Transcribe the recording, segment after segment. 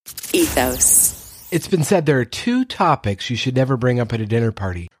Ethos. It's been said there are two topics you should never bring up at a dinner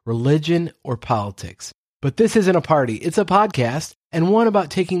party: religion or politics. But this isn't a party, it's a podcast, and one about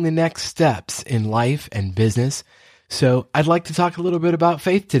taking the next steps in life and business. So I'd like to talk a little bit about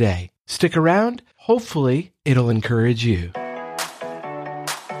faith today. Stick around. Hopefully, it'll encourage you.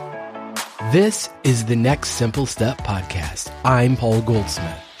 This is the Next Simple Step podcast. I'm Paul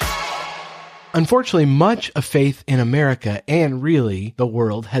Goldsmith. Unfortunately, much of faith in America and really the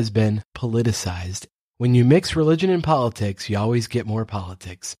world has been politicized. When you mix religion and politics, you always get more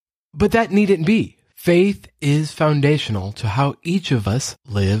politics. But that needn't be. Faith is foundational to how each of us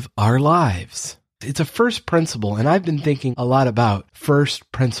live our lives. It's a first principle, and I've been thinking a lot about first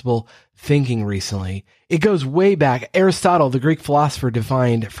principle thinking recently. It goes way back. Aristotle, the Greek philosopher,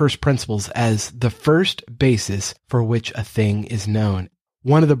 defined first principles as the first basis for which a thing is known.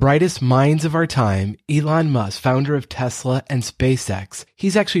 One of the brightest minds of our time, Elon Musk, founder of Tesla and SpaceX,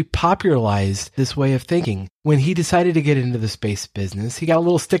 he's actually popularized this way of thinking. When he decided to get into the space business, he got a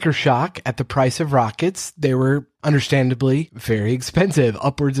little sticker shock at the price of rockets. They were understandably very expensive,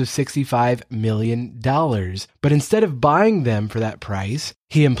 upwards of $65 million. But instead of buying them for that price,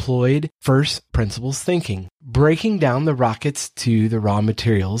 he employed first principles thinking, breaking down the rockets to the raw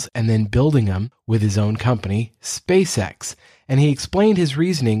materials and then building them with his own company, SpaceX. And he explained his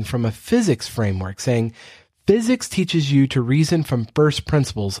reasoning from a physics framework, saying, physics teaches you to reason from first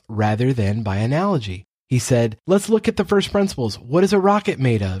principles rather than by analogy. He said, let's look at the first principles. What is a rocket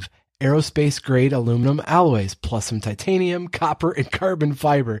made of? Aerospace-grade aluminum alloys, plus some titanium, copper, and carbon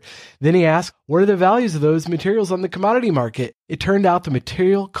fiber. Then he asked, what are the values of those materials on the commodity market? It turned out the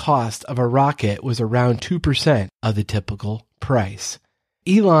material cost of a rocket was around 2% of the typical price.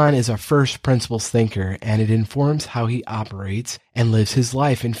 Elon is a first principles thinker, and it informs how he operates and lives his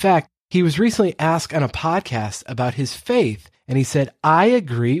life. In fact, he was recently asked on a podcast about his faith, and he said, I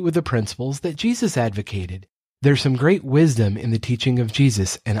agree with the principles that Jesus advocated. There's some great wisdom in the teaching of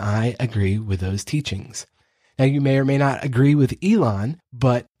Jesus, and I agree with those teachings. Now, you may or may not agree with Elon,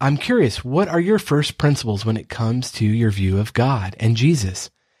 but I'm curious, what are your first principles when it comes to your view of God and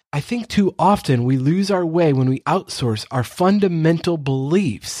Jesus? I think too often we lose our way when we outsource our fundamental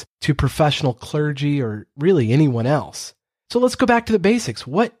beliefs to professional clergy or really anyone else. So let's go back to the basics.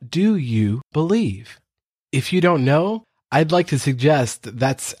 What do you believe? If you don't know, I'd like to suggest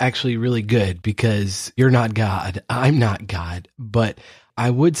that's actually really good because you're not God. I'm not God. But I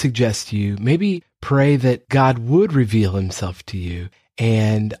would suggest to you maybe pray that God would reveal himself to you.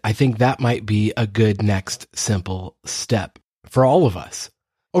 And I think that might be a good next simple step for all of us.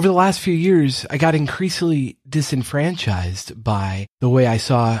 Over the last few years, I got increasingly disenfranchised by the way I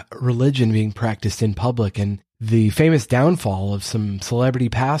saw religion being practiced in public and the famous downfall of some celebrity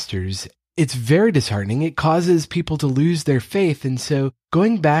pastors. It's very disheartening. It causes people to lose their faith. And so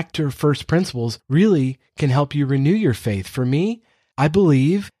going back to first principles really can help you renew your faith. For me, I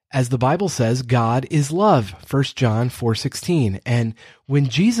believe, as the Bible says, God is love, 1 John 4:16. And when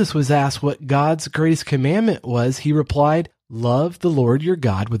Jesus was asked what God's greatest commandment was, he replied, love the Lord your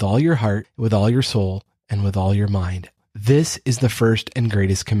God with all your heart, with all your soul, and with all your mind. This is the first and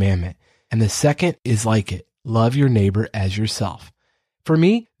greatest commandment. And the second is like it. Love your neighbor as yourself. For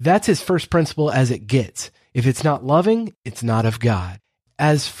me, that's as first principle as it gets. If it's not loving, it's not of God.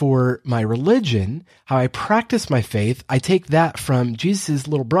 As for my religion, how I practice my faith, I take that from Jesus'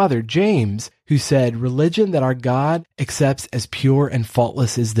 little brother, James, who said, religion that our God accepts as pure and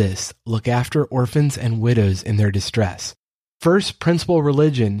faultless is this: look after orphans and widows in their distress. First principle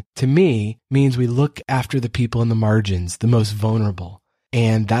religion, to me, means we look after the people in the margins, the most vulnerable.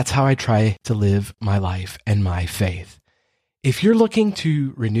 And that's how I try to live my life and my faith. If you're looking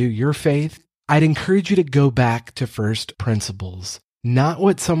to renew your faith, I'd encourage you to go back to first principles. Not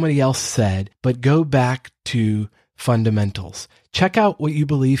what somebody else said, but go back to fundamentals. Check out what you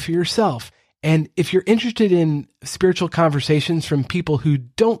believe for yourself. And if you're interested in spiritual conversations from people who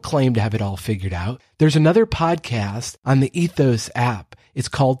don't claim to have it all figured out, there's another podcast on the Ethos app. It's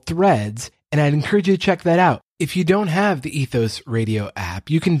called Threads, and I'd encourage you to check that out. If you don't have the Ethos Radio app,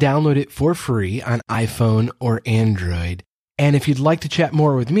 you can download it for free on iPhone or Android. And if you'd like to chat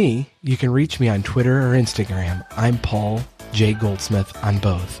more with me, you can reach me on Twitter or Instagram. I'm Paul J. Goldsmith on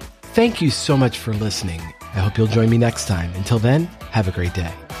both. Thank you so much for listening. I hope you'll join me next time. Until then, have a great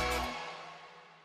day.